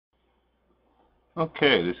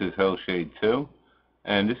Okay, this is Hellshade 2,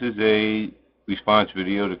 and this is a response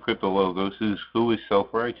video to Cryptologos' Who is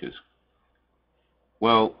Self-Righteous?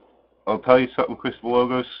 Well, I'll tell you something,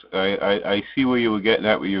 Cryptologos. I see where you were getting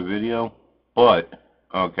at with your video, but,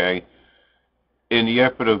 okay, in the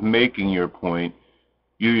effort of making your point,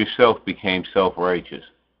 you yourself became self-righteous,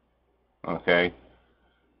 okay?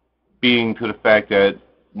 Being to the fact that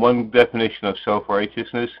one definition of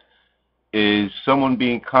self-righteousness is someone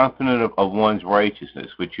being confident of one's righteousness,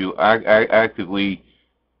 which you actively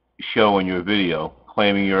show in your video,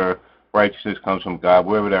 claiming your righteousness comes from God,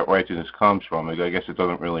 wherever that righteousness comes from. I guess it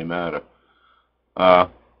doesn't really matter. Uh,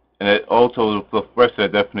 and it also, the rest of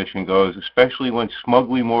that definition goes, especially when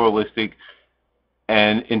smugly moralistic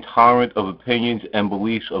and intolerant of opinions and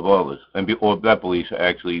beliefs of others, or that beliefs are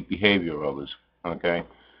actually behavior of others. Okay.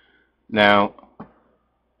 Now,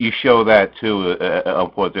 you show that too,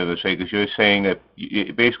 important to say, because you're saying that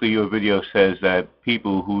basically your video says that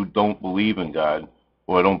people who don't believe in God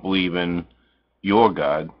or don't believe in your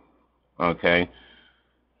God, okay,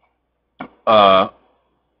 uh,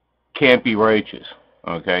 can't be righteous,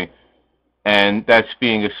 okay, and that's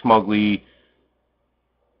being smugly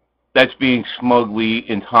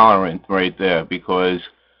intolerant right there, because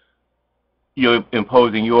you're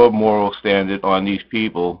imposing your moral standard on these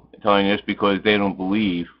people, telling us because they don't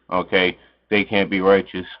believe, okay, they can't be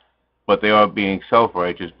righteous, but they are being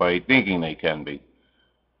self-righteous by thinking they can be.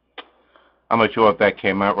 I'm not sure if that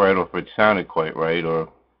came out right or if it sounded quite right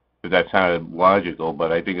or if that sounded logical,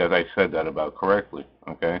 but I think that I said that about correctly,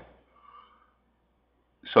 okay?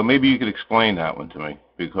 So maybe you could explain that one to me,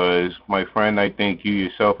 because my friend, I think you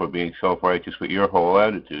yourself are being self-righteous with your whole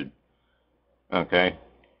attitude, okay?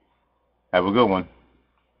 Have a good one.